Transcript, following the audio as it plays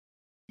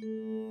சூரியன்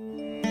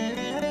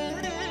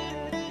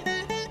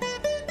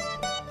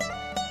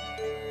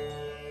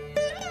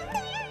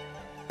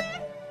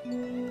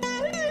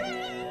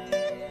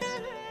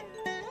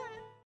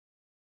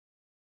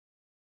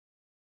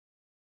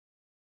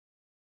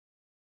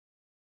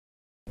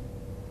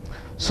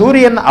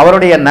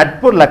அவருடைய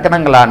நட்பு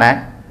லக்கணங்களான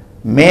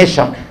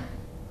மேஷம்,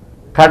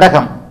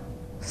 கடகம்,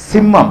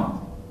 சிம்மம்,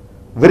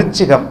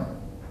 விருச்சிகம்,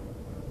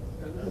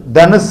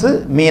 தனுசு,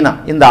 மீனம்,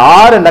 இந்த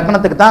 6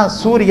 லக்கணத்துக்கு தான்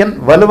சூரியன்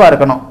வலுவா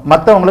இருக்கணும்.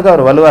 மற்றவங்களுக்கு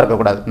அவர் வலுவா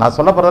இருக்கக்கூடாது. நான்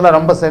சொல்ல போறதுல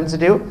ரொம்ப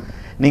சென்சிட்டிவ்.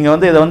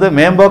 நீங்க இதை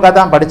மேம்போக்கா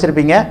தான்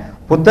படிச்சிருப்பீங்க.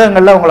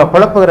 புத்தகங்கள்ல உங்களை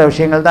குழப்புகிற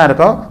விஷயங்கள் தான்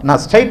இருக்கும்.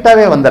 நான்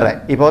ஸ்ட்ரைட்டாவே வந்துடுறேன்.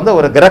 இப்போ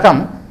ஒரு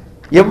கிரகம்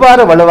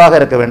எவ்வாறு வலுவாக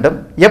இருக்க வேண்டும்,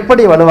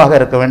 எப்படி வலுவாக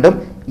இருக்க வேண்டும்,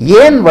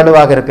 ஏன்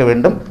வலுவாக இருக்க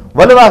வேண்டும்,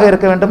 வலுவாக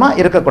இருக்க வேண்டுமா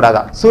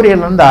இருக்கக்கூடாதா,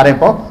 சூரியனிலிருந்து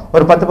ஆரம்பிப்போம்.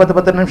 ஒரு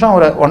 10 நிமிஷம்,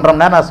 ஒரு 1.5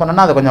 மணி நேரம் நான்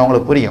சொன்னேன்னா அது கொஞ்சம்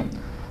உங்களுக்கு புரியும்.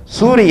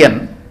 சூரியன்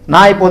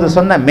நான் இப்போது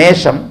சொன்ன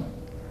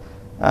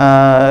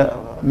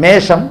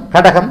மேஷம்,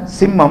 கடகம்,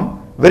 சிம்மம்,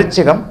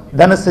 விருச்சிகம்,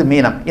 தனுசு,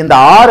 மீனம், இந்த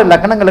 6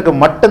 லக்கணங்களுக்கு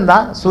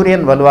மட்டும்தான்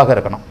சூரியன் வலுவாக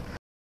இருக்கணும்.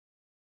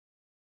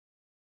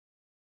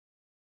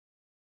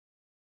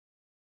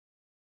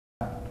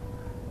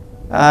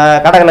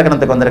 கடக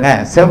லக்கணத்துக்கு வந்துருங்க.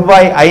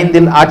 செவ்வாய்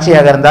 5இல்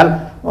ஆட்சியாக இருந்தால்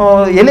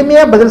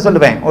எளிமையா பதில்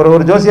சொல்லுவேன்.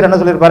 ஒரு ஜோசியர் என்ன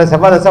சொல்லியிருப்பாரு,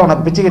 செவ்வாய் தசை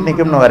உனக்கு பிச்சுக்கிட்டு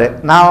நிற்கும்னு.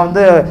 நான்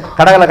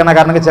கடக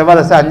லக்கணக்காரனுக்கு செவ்வாய்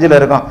தசை 5ல்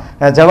இருக்கும்.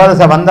 செவ்வாய்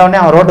தசை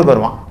வந்தவொடனே அவன் ரோட்டுக்கு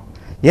வருவான்.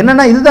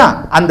 என்னன்னா இதுதான்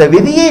அந்த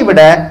விதியை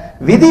விட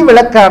விதி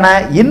விலக்கான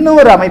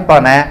இன்னொரு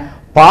அமைப்பான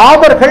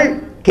பாவர்கள்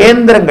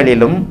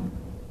கேந்திரங்களிலும்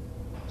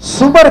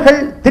சுபர்கள்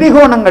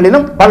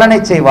திரிகோணங்களிலும் பலனை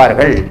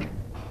செய்வார்கள்.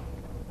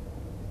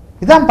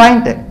 இதுதான்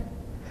பாயிண்ட்.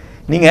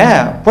 நீங்க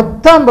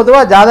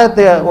பொதுவா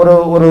ஜாதகத்தை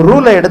ஒரு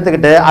ரூலை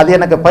எடுத்துக்கிட்டு அது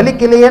எனக்கு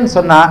பலிக்கலையேன்னு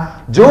சொன்னா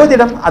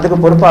ஜோதிடம் அதுக்கு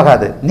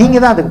பொறுப்பாகாது. நீங்க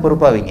தான் அதுக்கு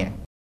பொறுப்பாவீங்க.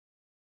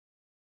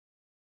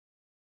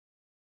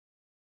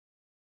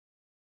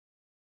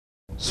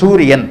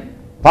 சூரியன்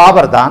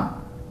பாவர் தான்,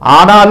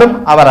 ஆனாலும்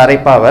அவர்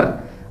அரைப்பாவர்.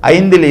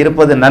 5இல்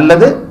இருப்பது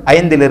நல்லது,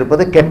 5இல்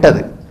இருப்பது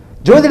கெட்டது.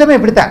 ஜோதிடமே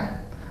இப்படித்தான்.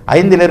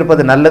 5இல்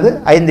இருப்பது நல்லது,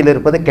 5இல்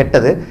இருப்பது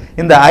கெட்டது.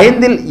 இந்த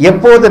 5இல்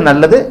எப்போது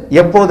நல்லது,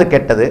 எப்போது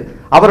கெட்டது,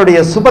 அவருடைய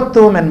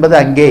சுபத்துவம் என்பது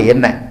அங்கே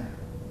என்ன?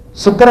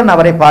 சுக்கிரன்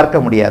அவரை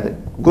பார்க்க முடியாது,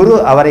 குரு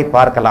அவரை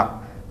பார்க்கலாம்,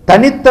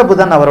 தனித்த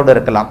புதன் அவரோடு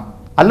இருக்கலாம்,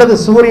 அல்லது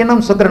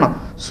சூரியனும்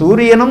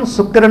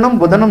சுக்கிரனும்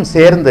புதனும்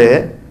சேர்ந்து.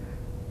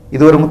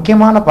 இது ஒரு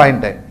முக்கியமான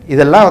பாயிண்ட்.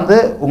 இதெல்லாம்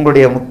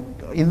உங்களுடைய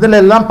இதுல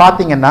எல்லாம்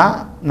பார்த்தீங்கன்னா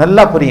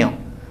நல்லா புரியும்.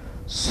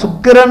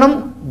 சுக்கிரனும்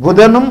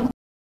புதனும்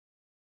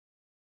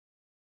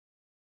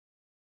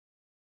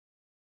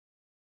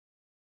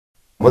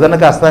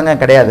புதனுக்கு அஸ்தங்கம்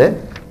கிடையாது,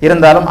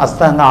 இருந்தாலும்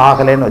அஸ்தங்கம்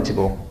ஆகலைன்னு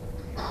வச்சுக்குவோம்.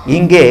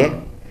 இங்கே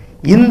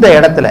இந்த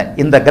இடத்துல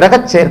இந்த கிரக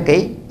சேர்க்கை,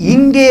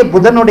 இங்கே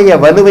புதனுடைய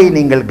வலுவை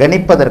நீங்கள்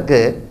கணிப்பதற்கு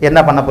என்ன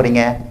பண்ண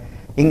போறீங்க?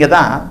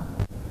 இங்கதான்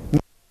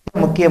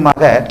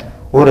முக்கியமாக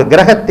ஒரு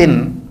கிரகத்தின்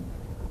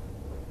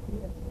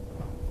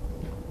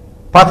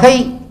பகை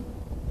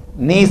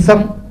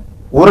நீசம்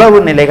உறவு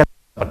நிலைகள்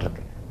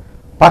சொல்லப்பட்டிருக்கு.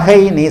 பகை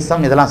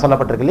நீசம் இதெல்லாம்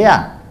சொல்லப்பட்டிருக்கு இல்லையா?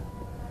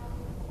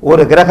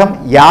 ஒரு கிரகம்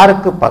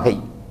யாருக்கு பகை,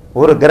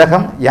 ஒரு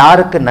கிரகம்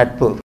யாருக்கு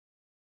நட்பு,